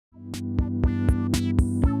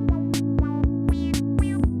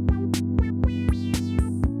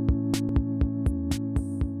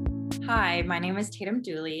my name is Tatum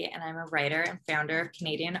Dooley, and I'm a writer and founder of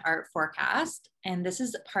Canadian Art Forecast. And this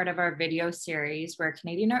is part of our video series where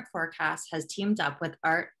Canadian Art Forecast has teamed up with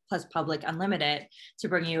ART+PUBLIC UnLtd to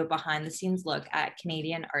bring you a behind-the-scenes look at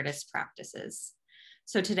Canadian artists' practices.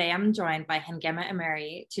 So today I'm joined by Hangama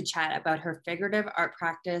Amiri to chat about her figurative art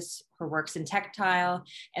practice, her works in textile,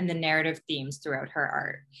 and the narrative themes throughout her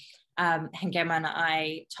art. Hangama and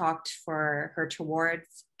I talked for her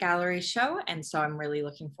Towards Gallery show, and so I'm really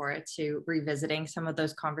looking forward to revisiting some of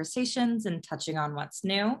those conversations and touching on what's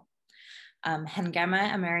new.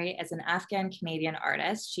 Hangama Amiri is an Afghan-Canadian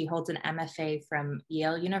artist. She holds an MFA from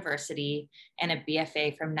Yale University and a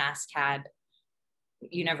BFA from NSCAD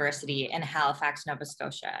University in Halifax, Nova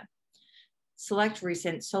Scotia. Select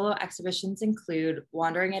recent solo exhibitions include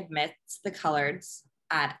Wandering Amidst the Colors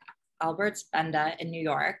at Albertz, Benda in New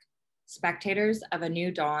York, Spectators of a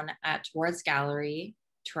New Dawn at Towards Gallery,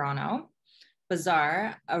 Toronto,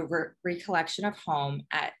 Bazaar, a recollection of home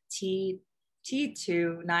at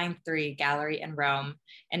T293 Gallery in Rome,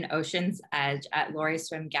 and Ocean's Edge at Laurie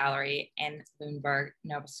Swim Gallery in Luneberg,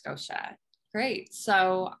 Nova Scotia. Great.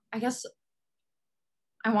 So I guess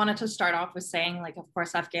I wanted to start off with saying, like, of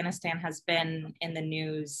course, Afghanistan has been in the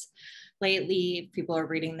news lately. People are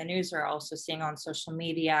reading the news or also seeing on social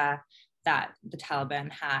media that the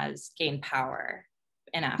Taliban has gained power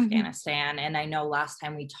in Afghanistan. And I know last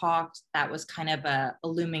time we talked, that was kind of a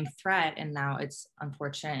looming threat, and now it's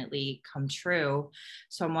unfortunately come true.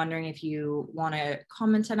 So I'm wondering if you want to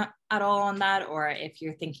comment at all on that, or if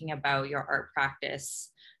you're thinking about your art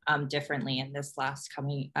practice differently in this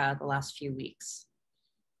the last few weeks.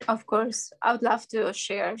 Of course, I would love to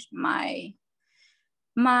share my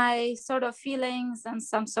sort of feelings and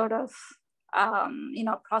some sort of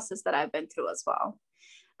process that I've been through as well.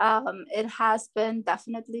 It has been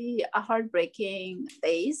definitely a heartbreaking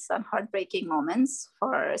days and heartbreaking moments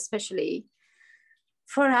especially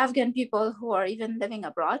for Afghan people who are even living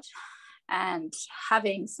abroad and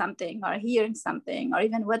having something or hearing something or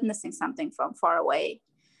even witnessing something from far away,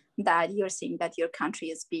 that you're seeing that your country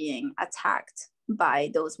is being attacked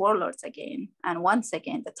by those warlords again. And once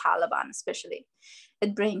again, the Taliban especially.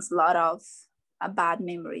 It brings a lot of bad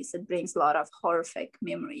memories. It brings a lot of horrific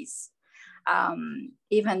memories.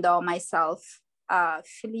 Even though myself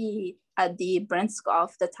flee at the brink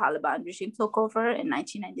of the Taliban regime took over in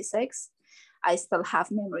 1996, I still have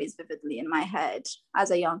memories vividly in my head as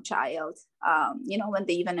a young child. When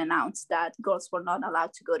they even announced that girls were not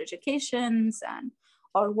allowed to go to educations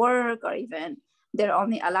or work, or even they're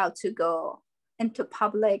only allowed to go into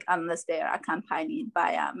public unless they are accompanied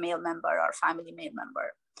by a male member or family male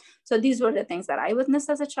member. So these were the things that I witnessed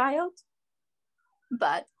as a child,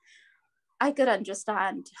 but I could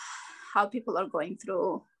understand how people are going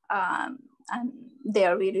through, and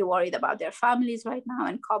they're really worried about their families right now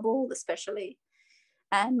in Kabul, especially,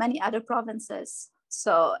 and many other provinces.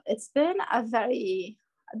 So it's been a very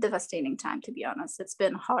devastating time, to be honest. It's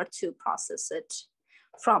been hard to process it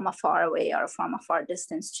from a far away or from a far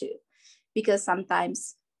distance too, because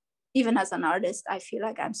sometimes, even as an artist, I feel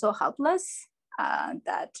like I'm so helpless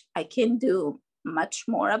that I can't do much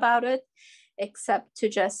more about it, except to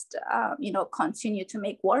just, continue to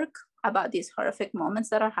make work about these horrific moments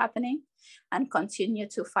that are happening and continue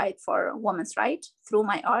to fight for women's rights through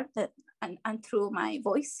my art and through my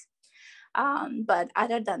voice. But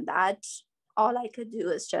other than that, all I could do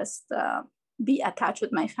is just be attached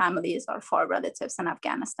with my families or for relatives in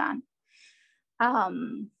Afghanistan.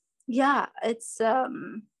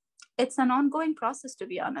 It's an ongoing process, to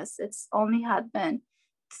be honest. It's only had been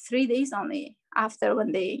 3 days only after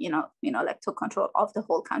when they, took control of the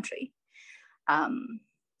whole country.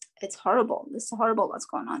 It's horrible. It's horrible what's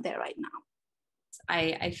going on there right now.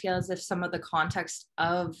 I feel as if some of the context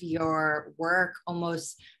of your work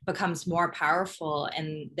almost becomes more powerful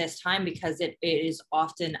in this time, because it is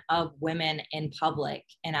often of women in public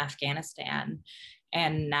in Afghanistan.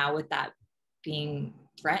 And now with that being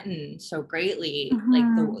threatened so greatly,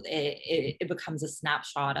 it becomes a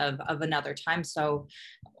snapshot of another time. So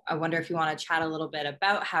I wonder if you want to chat a little bit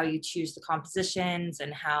about how you choose the compositions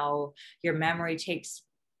and how your memory takes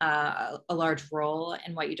a large role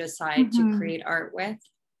in what you decide to create art with.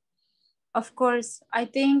 Of course, I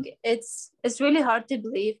think it's really hard to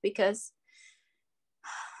believe, because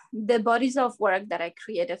the bodies of work that I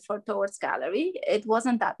created for Towards Gallery, it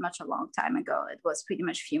wasn't that much a long time ago. It was pretty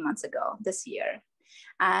much a few months ago this year.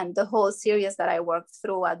 And the whole series that I worked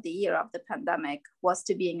through at the year of the pandemic was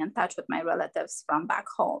to being in touch with my relatives from back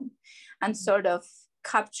home and sort of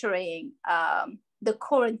capturing the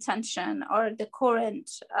current tension or the current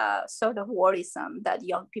sort of worrisome that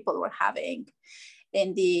young people were having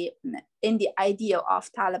in the idea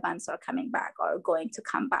of Talibans are coming back or going to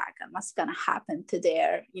come back, and what's going to happen to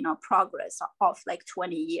their progress of like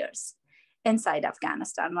 20 years inside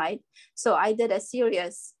Afghanistan, right? So I did a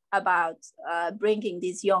series about bringing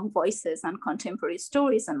these young voices and contemporary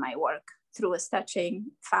stories in my work through stitching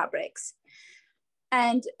fabrics.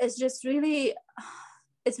 And it's really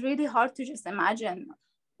hard to just imagine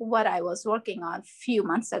what I was working on a few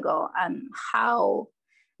months ago and how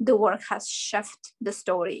the work has shifted the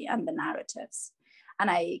story and the narratives. And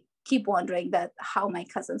I keep wondering that how my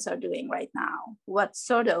cousins are doing right now, what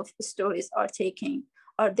sort of stories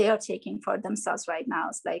they are taking for themselves right now.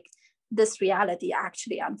 It's like this reality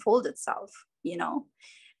actually unfold itself,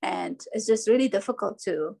 and it's just really difficult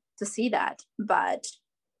to see that. But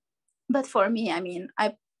for me, I mean,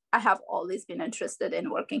 I have always been interested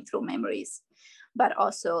in working through memories, but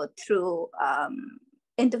also through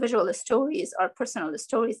individual stories or personal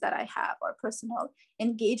stories that I have, or personal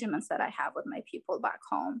engagements that I have with my people back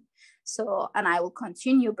home. So, and I will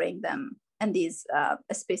continue bring them in these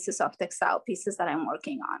spaces of textile pieces that I'm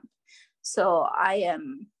working on. So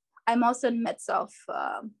I'm also in the midst of,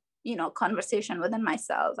 conversation within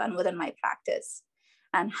myself and within my practice,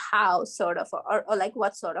 and how sort of, or like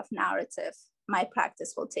what sort of narrative my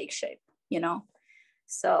practice will take shape,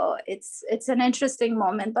 So it's an interesting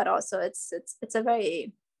moment, but also it's a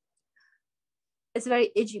very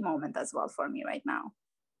edgy moment as well for me right now.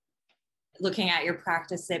 Looking at your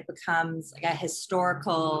practice, it becomes like a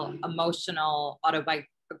historical, emotional,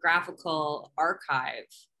 autobiographical archive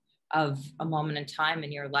of a moment in time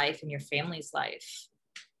in your life and your family's life.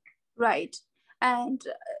 Right. And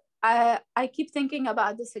I keep thinking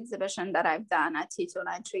about this exhibition that I've done at Tatum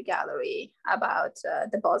Dooley Gallery about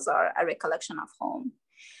the Bazaar, a recollection of home.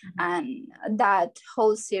 Mm-hmm. And that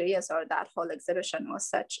whole series, or that whole exhibition, was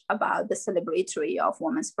such about the celebratory of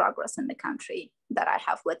women's progress in the country that I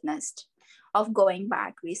have witnessed, of going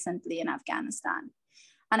back recently in Afghanistan.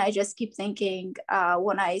 And I just keep thinking,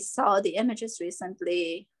 when I saw the images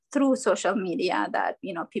recently through social media that,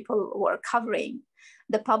 people were covering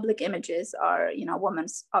the public images, or, women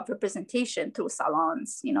of representation through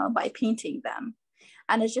salons, by painting them.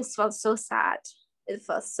 And it just felt so sad. It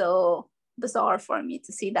felt so bizarre for me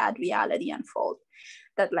to see that reality unfold,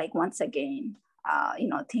 that like, once again,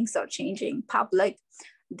 things are changing. Public,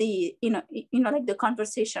 like the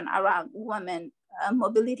conversation around women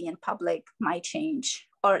mobility in public might change,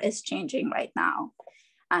 or is changing right now.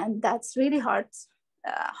 And that's really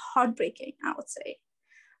heartbreaking, I would say.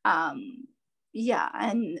 Yeah,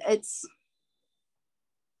 and it's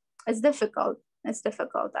difficult. It's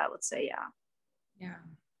difficult, I would say.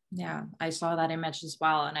 Yeah, I saw that image as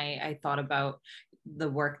well, and I thought about the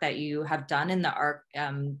work that you have done in the art,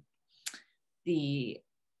 the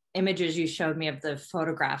images you showed me of the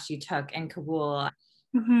photographs you took in Kabul.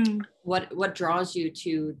 Mm-hmm. What draws you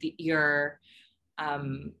to your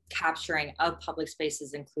capturing of public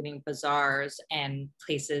spaces, including bazaars and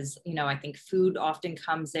places, I think food often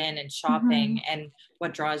comes in, and shopping, mm-hmm. and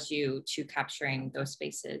what draws you to capturing those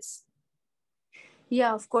spaces?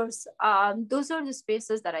 Yeah, of course. Those are the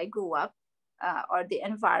spaces that I grew up, or the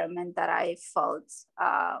environment that I felt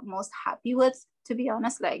most happy with, to be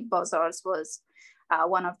honest. Like bazaars was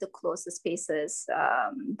one of the closest spaces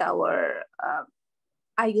that were,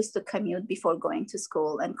 I used to commute before going to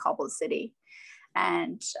school in Kabul city.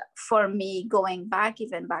 And for me, going back to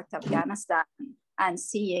Afghanistan and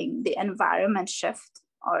seeing the environment shift,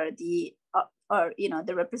 or the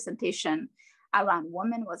representation around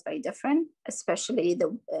women was very different, especially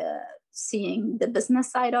seeing the business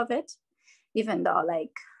side of it. Even though,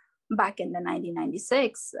 like, back in the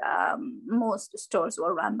 1996, most stores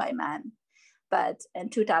were run by men. But in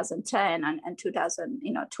 2010 and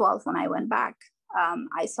 2012, when I went back,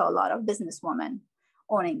 I saw a lot of businesswomen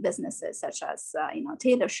owning businesses such as,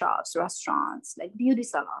 tailor shops, restaurants, like beauty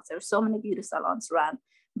salons. There are so many beauty salons run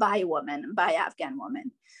by women, by Afghan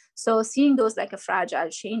women. So seeing those like a fragile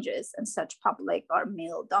changes in such public or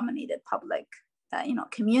male dominated public,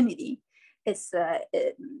 community, it's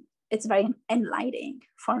very enlightening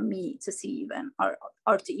for me to see even,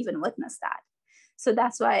 or to even witness that. So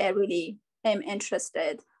that's why I really am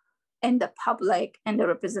interested in the public and the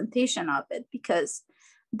representation of it, because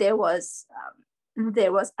there was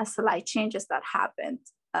a slight changes that happened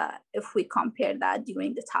if we compare that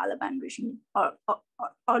during the Taliban regime, or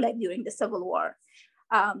like during the civil war,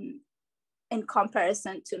 in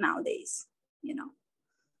comparison to nowadays,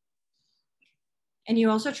 And you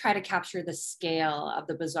also try to capture the scale of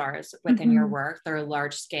the bazaars within mm-hmm. your work. They're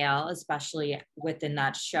large scale, especially within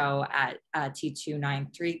that show at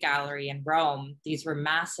T293 Gallery in Rome. These were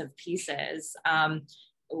massive pieces.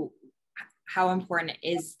 how important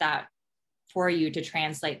is that for you to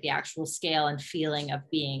translate the actual scale and feeling of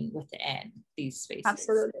being within these spaces?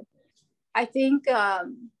 Absolutely. I think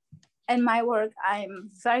in my work, I'm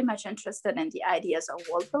very much interested in the ideas of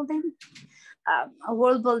world building. A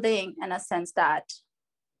world building in a sense that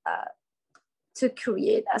to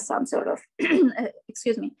create some sort of,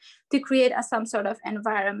 to create some sort of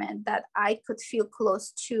environment that I could feel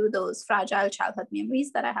close to those fragile childhood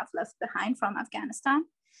memories that I have left behind from Afghanistan,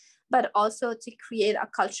 but also to create a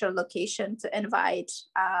cultural location to invite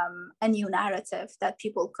a new narrative that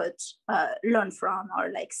people could learn from or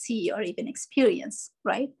like see or even experience,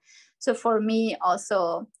 right? So for me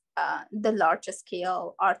also, the larger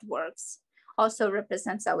scale artworks also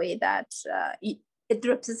represents a way that it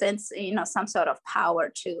represents, some sort of power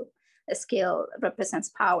too. A scale represents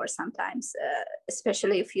power sometimes,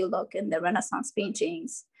 especially if you look in the Renaissance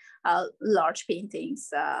paintings, large paintings,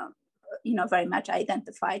 very much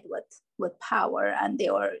identified with power, and they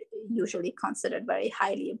were usually considered very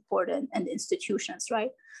highly important in the institutions,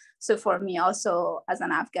 right? So for me also, as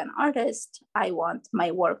an Afghan artist, I want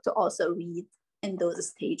my work to also read in those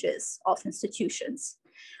stages of institutions.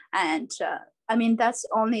 And that's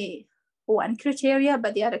only one criteria,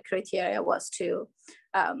 but the other criteria was to,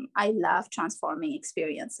 I love transforming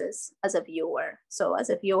experiences as a viewer. So as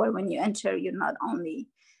a viewer, when you enter, you're not only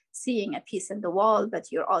seeing a piece in the wall,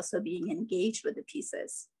 but you're also being engaged with the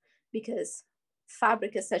pieces, because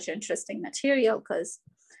fabric is such an interesting material because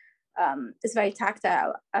it's very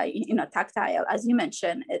tactile, tactile, as you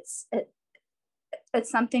mentioned. It's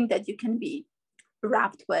something that you can be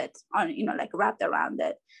wrapped with, or wrapped around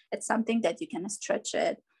it. It's something that you can stretch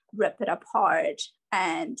it, rip it apart,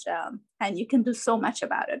 and you can do so much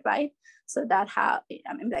about it, right? So that's how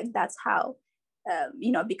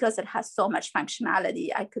because it has so much functionality,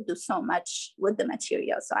 I could do so much with the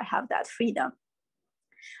material. So I have that freedom,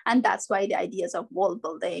 and that's why the ideas of wall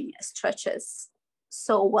building stretches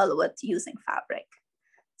so well with using fabric.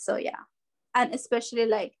 So yeah, and especially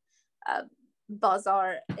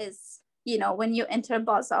Bazaar is, when you enter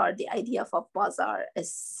Bazaar, the idea of Bazaar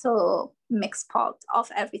is so mixed pot of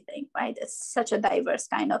everything, right? It's such a diverse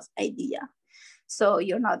kind of idea. So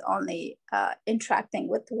you're not only interacting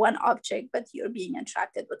with one object, but you're being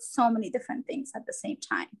interacted with so many different things at the same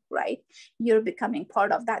time, right? You're becoming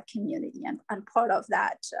part of that community and part of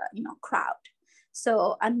that, crowd.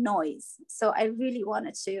 So a noise. So I really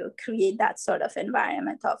wanted to create that sort of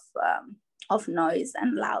environment of noise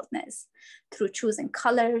and loudness through choosing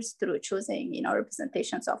colors, through choosing,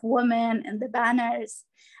 representations of women in the banners,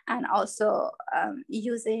 and also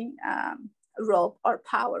using rope or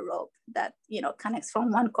power rope that, connects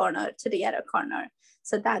from one corner to the other corner.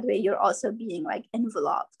 So that way you're also being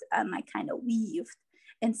enveloped and kind of weaved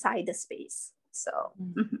inside the space. So,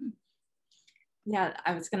 mm-hmm. Yeah,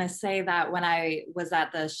 I was going to say that when I was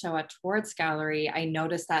at the show at Towards Gallery, I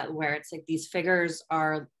noticed that where it's these figures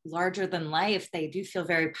are larger than life, they do feel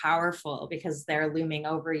very powerful because they're looming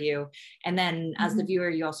over you. And then as the viewer,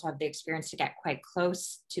 you also have the experience to get quite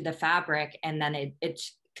close to the fabric, and then it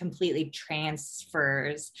completely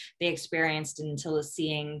transfers the experience into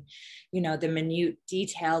seeing, the minute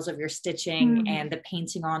details of your stitching and the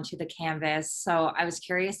painting onto the canvas. So I was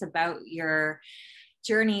curious about your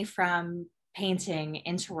journey from painting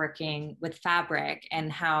into working with fabric,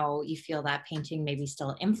 and how you feel that painting maybe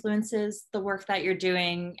still influences the work that you're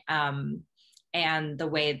doing, and the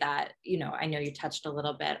way that, I know you touched a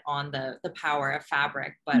little bit on the power of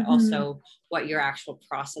fabric, but also what your actual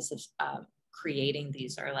process of creating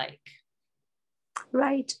these are like.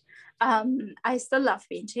 Right. I still love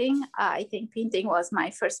painting. I think painting was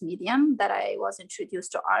my first medium that I was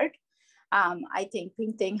introduced to art. I think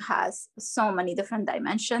painting has so many different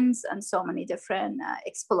dimensions and so many different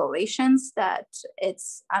explorations that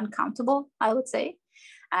it's uncountable, I would say.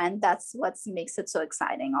 And that's what makes it so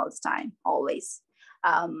exciting all the time, always.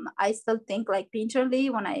 I still think painterly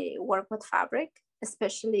when I work with fabric,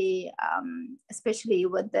 especially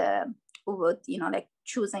with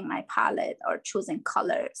choosing my palette or choosing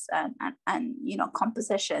colors and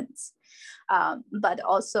compositions, but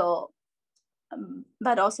also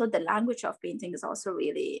the language of painting is also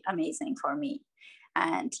really amazing for me.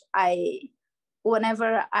 And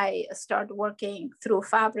whenever I start working through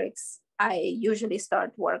fabrics, I usually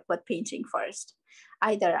start work with painting first.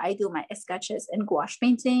 Either I do my sketches in gouache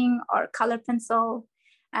painting or color pencil.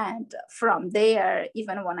 And from there,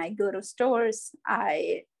 even when I go to stores,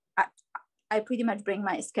 I pretty much bring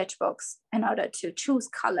my sketchbooks in order to choose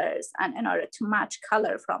colors and in order to match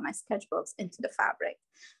color from my sketchbooks into the fabric.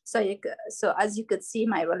 So as you could see,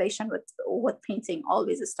 my relation with painting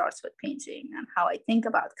always starts with painting and how I think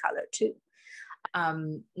about color too.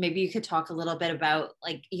 maybe you could talk a little bit about,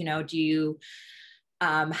 like, you know, do you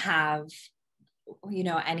have, you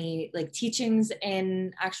know, any like teachings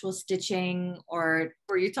in actual stitching, or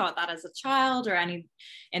were you taught that as a child or any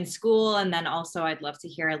in school? And then also I'd love to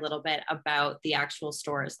hear a little bit about the actual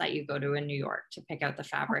stores that you go to in New York to pick out the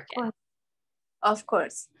fabric in. Of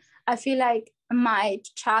course. I feel like my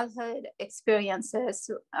childhood experiences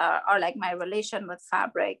or like my relation with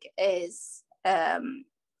fabric is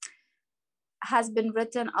has been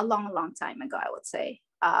written a long time ago, I would say.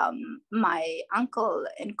 My uncle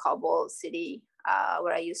in Kabul city,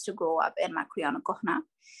 where I used to grow up in Makriana Kohna,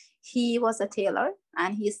 he was a tailor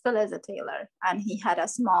and he still is a tailor. And he had a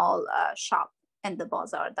small shop in the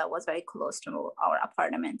Bazaar that was very close to our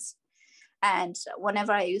apartments. And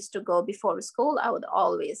whenever I used to go before school, I would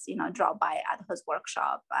always, you know, drop by at his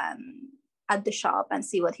workshop and at the shop and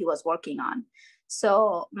see what he was working on.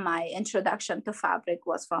 So my introduction to fabric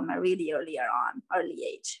was from a really early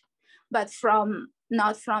age. But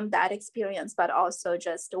not from that experience, but also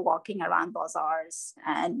just walking around bazaars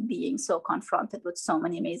and being so confronted with so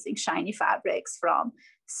many amazing shiny fabrics from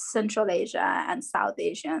Central Asia and South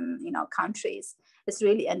Asian, you know, countries. It's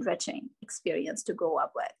really enriching experience to grow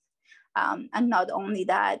up with. And not only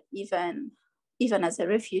that, even as a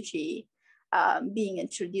refugee, being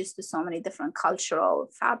introduced to so many different cultural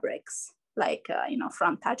fabrics, like, you know,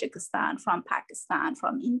 from Tajikistan, from Pakistan,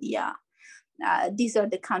 from India. These are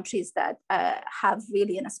the countries that have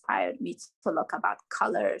really inspired me to look about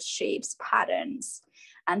colors, shapes, patterns,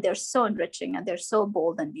 and they're so enriching and they're so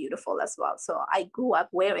bold and beautiful as well. So I grew up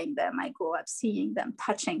wearing them. I grew up seeing them,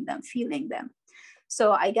 touching them, feeling them.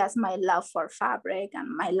 So I guess my love for fabric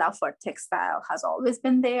and my love for textile has always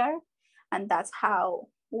been there. And that's how,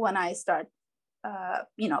 when I start,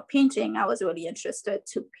 you know, painting, I was really interested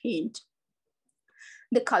to paint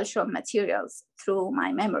the cultural materials through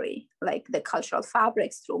my memory, like the cultural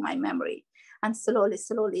fabrics through my memory. And slowly,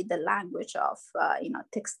 the language of, you know,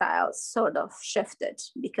 textiles sort of shifted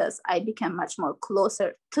because I became much more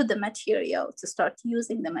closer to the material, to start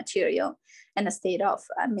using the material in a state of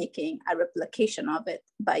making a replication of it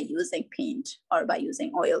by using paint or by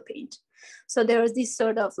using oil paint. So there was this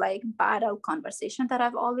sort of like battle conversation that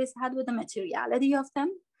I've always had with the materiality of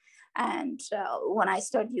them. And when I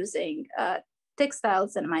started using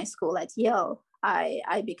textiles in my school at Yale,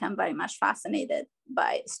 I became very much fascinated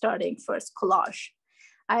by starting first collage.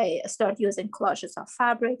 I started using collages of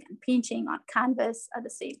fabric and painting on canvas at the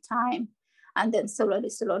same time. And then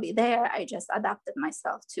slowly there, I just adapted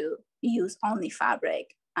myself to use only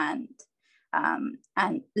fabric and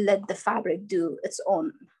let the fabric do its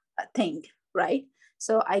own thing, right?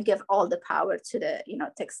 So I give all the power to the, you know,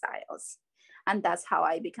 textiles. And that's how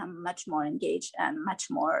I become much more engaged and much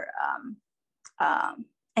more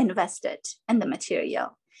invested in the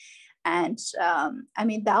material. And I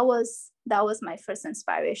mean, that was my first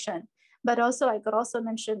inspiration. But also I could also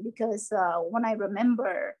mention, because when I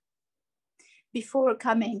remember before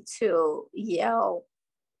coming to Yale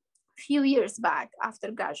a few years back after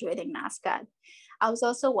graduating NSCAD, I was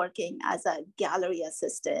also working as a gallery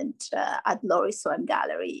assistant at Laurie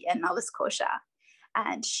Gallery in Nova Scotia.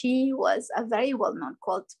 And she was a very well-known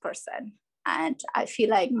quilt person. And I feel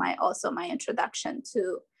like my introduction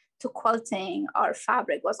to quilting or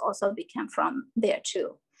fabric was also became from there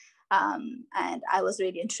too. And I was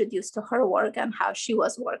really introduced to her work and how she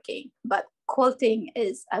was working. But quilting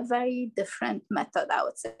is a very different method, I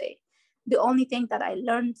would say. The only thing that I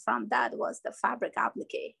learned from that was the fabric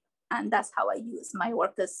applique. And that's how I use my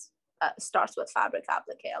work. Starts with fabric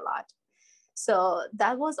applique a lot. So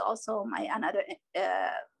that was also my another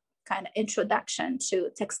kind of introduction to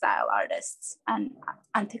textile artists and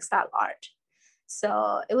textile art.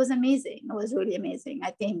 So it was amazing. It was really amazing.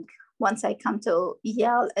 I think once I come to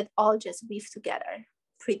Yale, it all just weaved together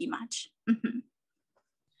pretty much. Mm-hmm.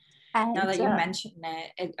 And now that you mention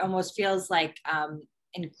it, it almost feels like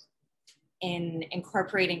in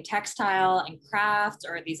incorporating textile and craft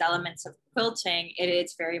or these elements of quilting,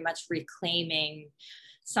 it's very much reclaiming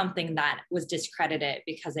something that was discredited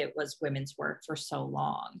because it was women's work for so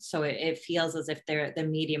long. So it feels as if the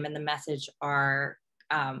medium and the message are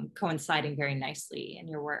coinciding very nicely in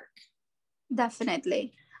your work.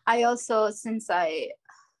 Definitely. I also, since I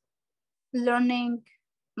learning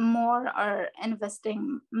more or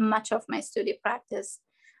investing much of my studio practice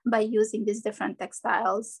by using these different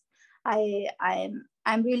textiles,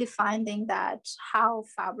 I'm really finding that how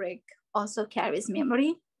fabric also carries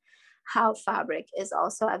memory, how fabric is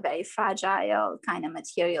also a very fragile kind of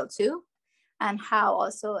material too, and how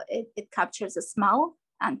also it captures a smell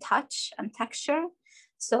and touch and texture.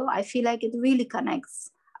 So I feel like it really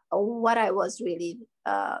connects what I was really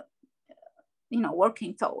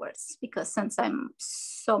working towards, because since I'm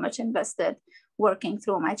so much invested working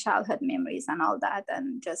through my childhood memories and all that,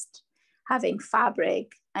 and just having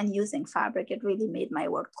fabric and using fabric, it really made my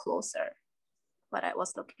work closer what I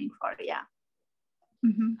was looking for. Yeah.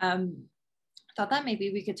 Thought that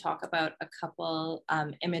maybe we could talk about a couple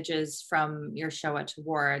images from your show at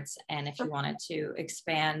Towards, and if you wanted to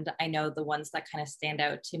expand. I know the ones that kind of stand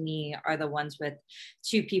out to me are the ones with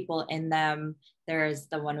two people in them. There's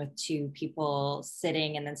the one with two people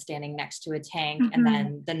sitting and then standing next to a tank, and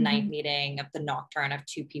then the night meeting of the nocturne of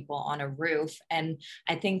two people on a roof. And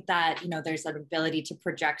I think that, there's an ability to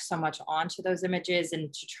project so much onto those images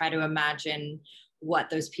and to try to imagine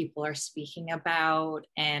what those people are speaking about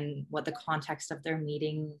and what the context of their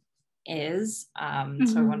meeting is.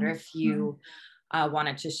 So I wonder if you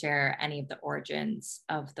wanted to share any of the origins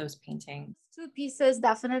of those paintings. Two pieces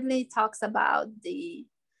definitely talks about the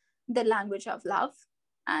language of love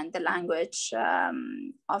and the language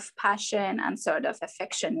of passion and sort of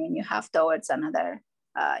affection when you have towards another,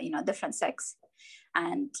 different sex,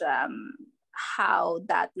 and how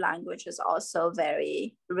that language is also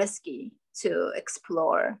very risky to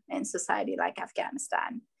explore in society like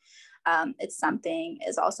Afghanistan. It's something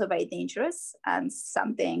is also very dangerous and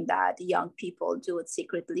something that young people do it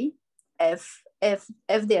secretly if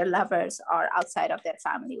their lovers are outside of their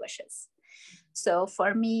family wishes. So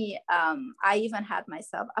for me, I even had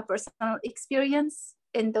myself a personal experience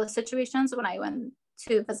in those situations when I went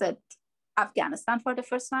to visit Afghanistan for the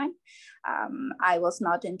first time. I was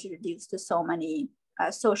not introduced to so many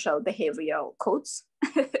social behavioral codes.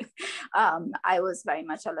 I was very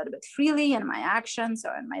much a little bit freely in my actions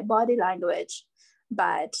or in my body language,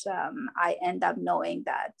 but I end up knowing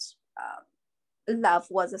that love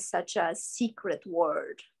was such a secret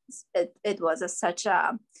word. It was such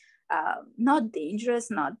a not dangerous,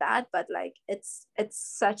 not that, but like it's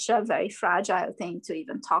such a very fragile thing to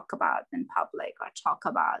even talk about in public or talk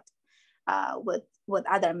about with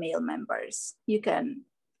other male members. You can,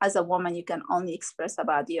 as a woman, you can only express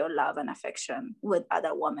about your love and affection with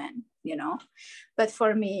other women, But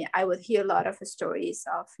for me, I would hear a lot of stories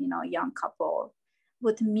of, young couple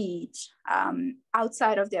would meet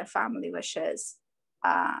outside of their family wishes,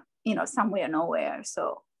 somewhere, nowhere.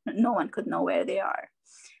 So no one could know where they are,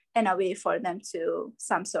 in a way for them to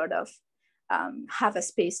some sort of have a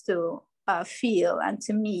space to feel and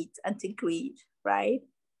to meet and to greet, right?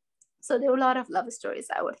 So there were a lot of love stories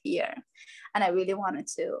I would hear. And I really wanted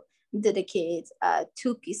to dedicate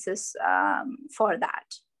two pieces for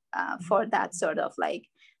that sort of like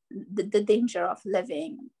the danger of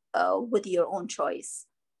living with your own choice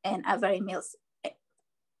in a very male,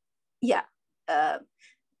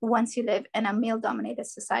 once you live in a male-dominated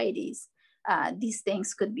societies, these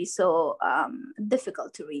things could be so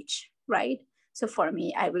difficult to reach, right? So for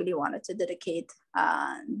me, I really wanted to dedicate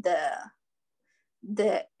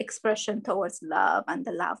the expression towards love and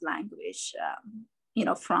the love language,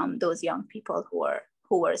 from those young people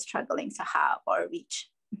who were struggling to have or reach.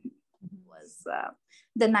 Was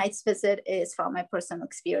the night's visit is from my personal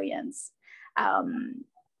experience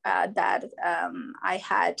that I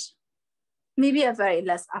had maybe a very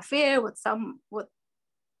less affair with some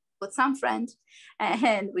friend,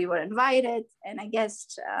 and we were invited and I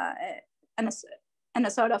guessed in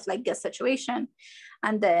a sort of like guest situation,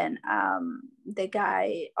 and then the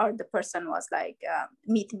guy or the person was like,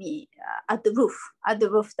 meet me at the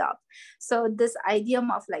rooftop. So this idea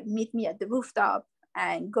of like meet me at the rooftop,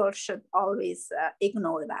 and girls should always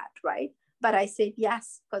ignore that, right? But I said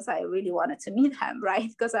yes because I really wanted to meet him, right?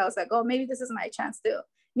 Because I was like, oh, maybe this is my chance to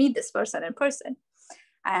meet this person in person.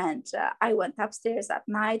 And I went upstairs at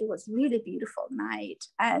night. It was really beautiful night,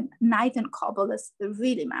 and night in Kabul is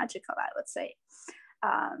really magical, I would say,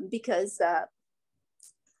 because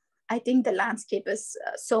I think the landscape is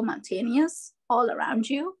so mountainous all around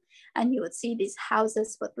you, and you would see these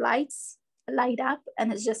houses with lights light up,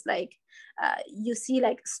 and it's just like you see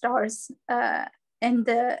like stars in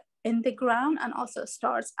the ground, and also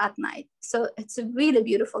stars at night. So it's a really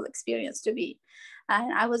beautiful experience to be.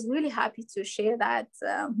 And I was really happy to share that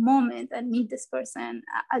moment and meet this person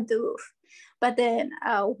at the roof. But then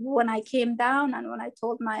when I came down and when I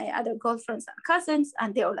told my other girlfriends and cousins,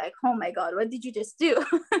 and they were like, oh my God, what did you just do?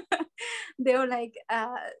 They were like,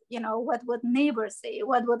 what would neighbors say?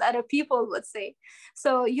 What would other people would say?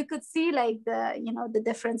 So you could see like the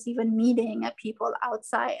difference, even meeting people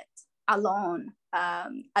outside alone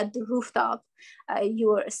at the rooftop,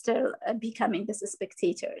 you were still becoming the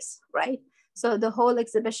spectators, right? So the whole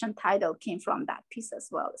exhibition title came from that piece as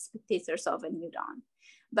well, Spectators of a New Dawn,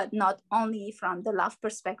 but not only from the love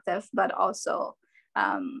perspective, but also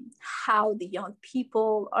how the young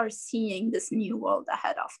people are seeing this new world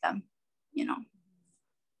ahead of them. You know,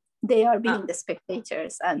 they are being the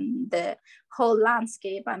spectators, and the whole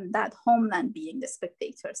landscape and that homeland being the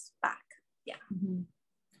spectators back. Yeah. Mm-hmm.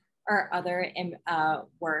 Are other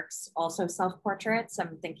works also self-portraits?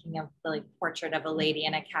 I'm thinking of the like portrait of a lady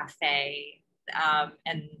in a cafe,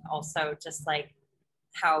 and also just like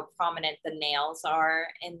how prominent the nails are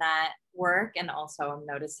in that work. And also I'm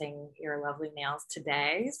noticing your lovely nails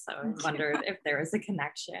today. So I wondered if there was a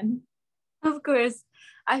connection. Of course.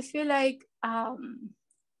 I feel like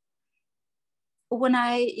when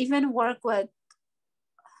I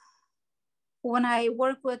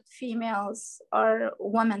work with females or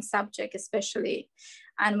women subject especially,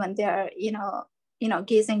 and when they're,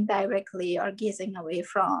 gazing directly or gazing away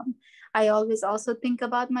from, I always also think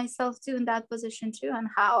about myself too in that position too, and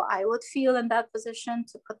how I would feel in that position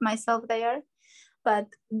to put myself there. But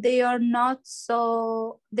they are not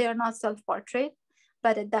self-portrait,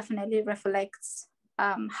 but it definitely reflects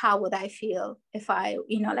how would I feel if I,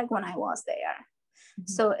 like when I was there. Mm-hmm.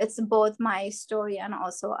 So it's both my story and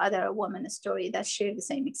also other women's story that share the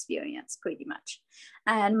same experience pretty much.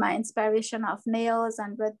 And my inspiration of nails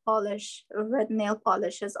and red nail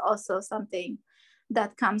polish is also something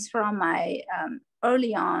that comes from my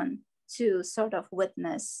early on to sort of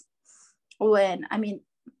witness when,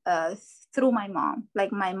 through my mom,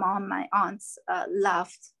 my aunts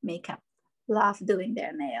loved makeup, loved doing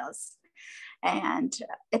their nails. And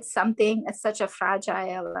it's such a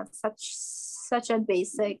fragile and such a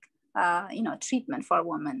basic, treatment for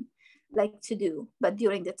women like to do. But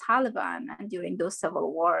during the Taliban and during those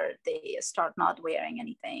civil war, they start not wearing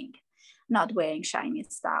anything, not wearing shiny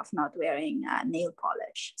stuff, not wearing nail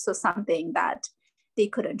polish. So something that they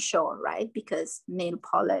couldn't show, right? Because nail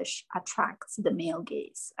polish attracts the male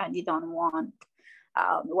gaze, and you don't want,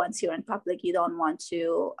 once you're in public, you don't want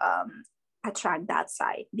to attract that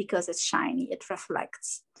side because it's shiny, it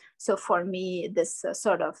reflects. So for me, this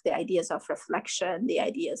sort of the ideas of reflection, the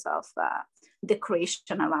ideas of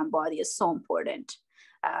decoration around body is so important.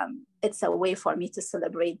 It's a way for me to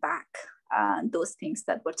celebrate back those things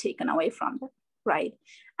that were taken away from them, right?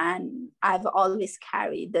 And I've always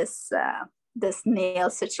carried this nail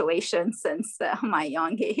situation since my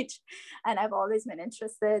young age, and I've always been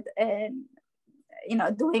interested in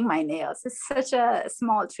doing my nails. It's such a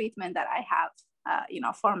small treatment that I have,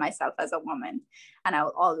 for myself as a woman, and I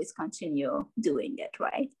will always continue doing it,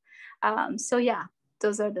 right? So yeah,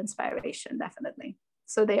 those are the inspiration, definitely.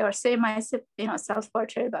 So they are semi,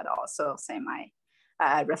 self-portrait, but also semi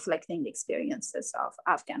reflecting the experiences of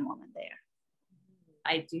Afghan women there.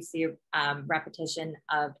 I do see a repetition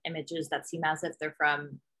of images that seem as if they're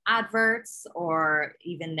from adverts, or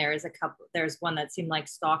even there's one that seemed like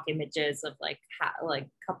stock images of like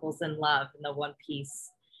couples in love in the one piece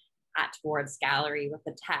at towards gallery with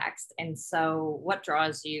the text. And so what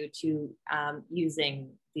draws you to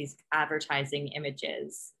using these advertising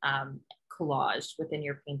images collaged within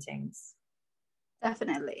your paintings?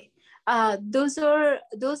 Definitely. Those are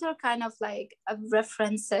kind of like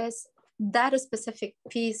references. That specific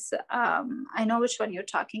piece, I know which one you're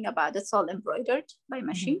talking about. It's all embroidered by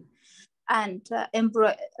machine. Mm-hmm. And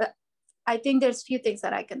I think there's few things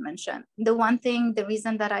that I can mention. The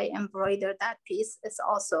reason that I embroidered that piece is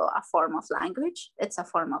also a form of language. It's a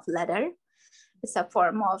form of letter. It's a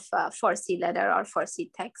form of Farsi letter or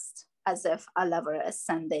Farsi text, as if a lover is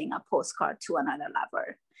sending a postcard to another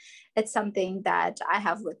lover. It's something that I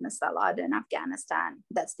have witnessed a lot in Afghanistan.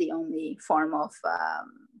 That's the only form of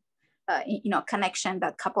connection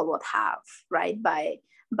that couple would have, right? By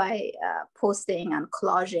posting and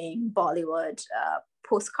collaging Bollywood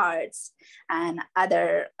postcards and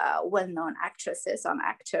other well-known actresses and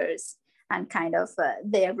actors, and kind of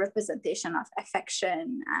their representation of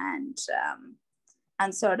affection and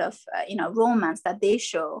sort of romance that they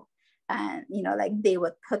show, and like they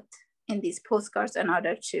would put in these postcards in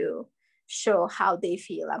order to show how they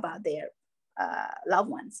feel about their loved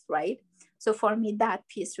ones, right? So for me, that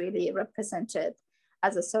piece really represented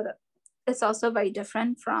as a sort of, it's also very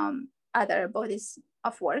different from other bodies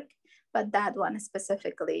of work, but that one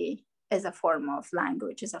specifically is a form of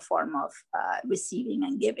language, is a form of receiving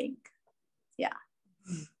and giving. Yeah.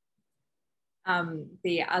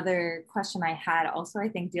 The other question I had also, I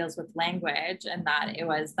think, deals with language, and that it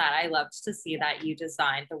was that I loved to see that you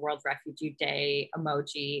designed the World Refugee Day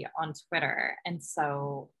emoji on Twitter. And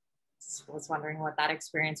so was wondering what that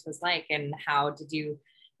experience was like, and how did you,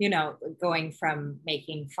 going from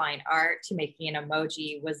making fine art to making an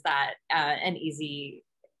emoji, was that an easy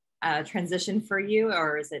transition for you,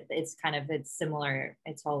 or is it's similar,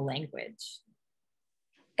 it's all language?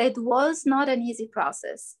 it was not an easy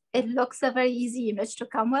process. It looks a very easy image to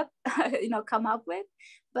come up, come up with,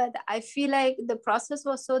 but I feel like the process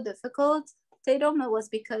was so difficult. Tatum, it was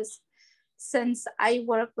because since I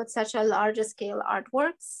work with such a large scale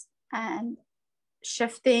artworks, and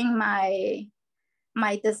shifting my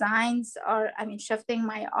designs, or shifting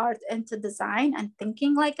my art into design and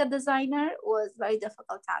thinking like a designer was a very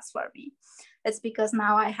difficult task for me. It's because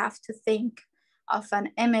now I have to think of an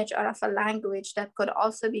image or of a language that could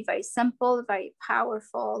also be very simple, very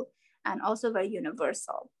powerful, and also very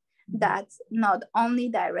universal, that not only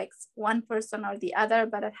directs one person or the other,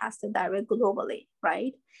 but it has to direct globally,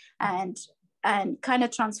 right? And kind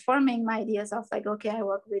of transforming my ideas of like, okay, I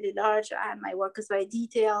work really large and my work is very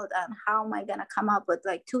detailed, and how am I gonna come up with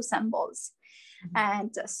like two symbols?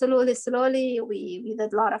 And slowly we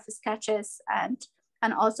did a lot of sketches, and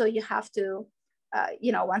also you have to,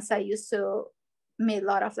 once I used to make a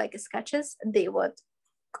lot of like sketches, they would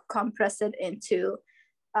compress it into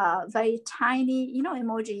very tiny,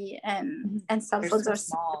 emoji and cell phones are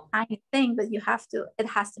small, tiny thing, but it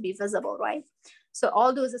has to be visible, right? So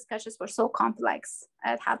all those sketches were so complex.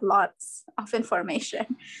 It had lots of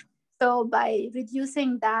information. So by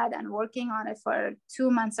reducing that and working on it for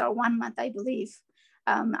 2 months or 1 month, I believe,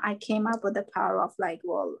 I came up with the power of like,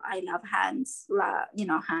 well, I love hands.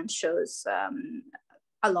 Hand shows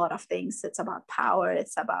a lot of things. It's about power.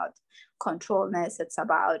 It's about controlness. It's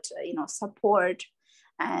about, support.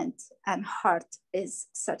 And heart is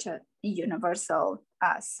such a universal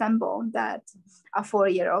symbol that a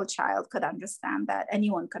 4-year-old child could understand, that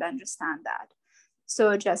anyone could understand that.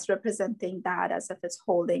 So just representing that as if it's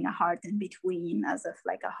holding a heart in between, as if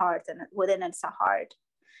like a heart, and within it's a heart.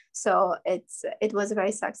 So it was a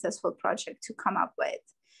very successful project to come up with.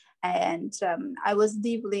 And I was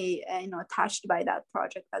deeply touched by that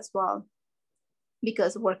project as well,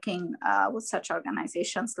 because working with such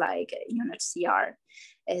organizations like UnLtd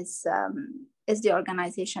is the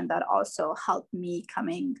organization that also helped me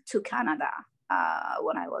coming to Canada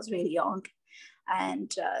when I was really young.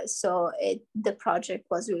 And so the project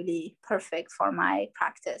was really perfect for my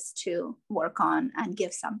practice to work on and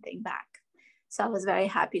give something back. So I was very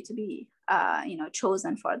happy to be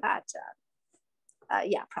chosen for that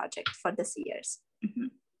project for this year's. Mm-hmm.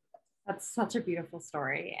 That's such a beautiful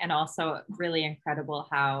story, and also really incredible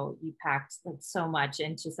how you packed so much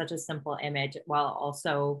into such a simple image while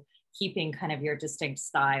also keeping kind of your distinct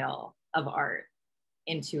style of art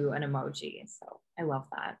into an emoji. So I love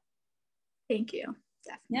that. Thank you.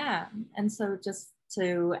 Definitely. Yeah. And so just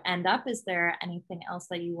to end up, is there anything else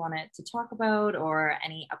that you wanted to talk about, or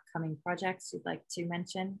any upcoming projects you'd like to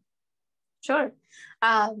mention? Sure.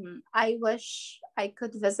 I wish I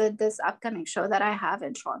could visit this upcoming show that I have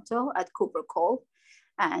in Toronto at Cooper Cole.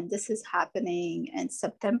 And this is happening in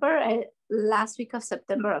September, last week of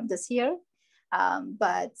September of this year.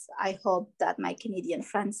 But I hope that my Canadian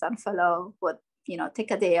friends and fellow would, take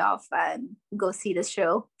a day off and go see the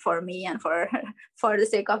show for me and for the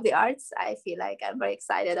sake of the arts. I feel like I'm very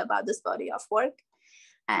excited about this body of work.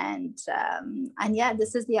 And yeah,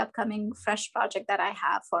 this is the upcoming fresh project that I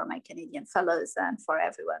have for my Canadian fellows and for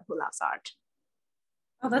everyone who loves art.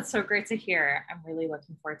 Oh, that's so great to hear. I'm really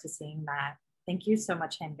looking forward to seeing that. Thank you so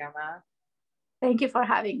much, Hangama. Thank you for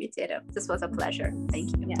having me, Tatum. This was a pleasure.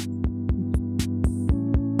 Thank you. Yeah.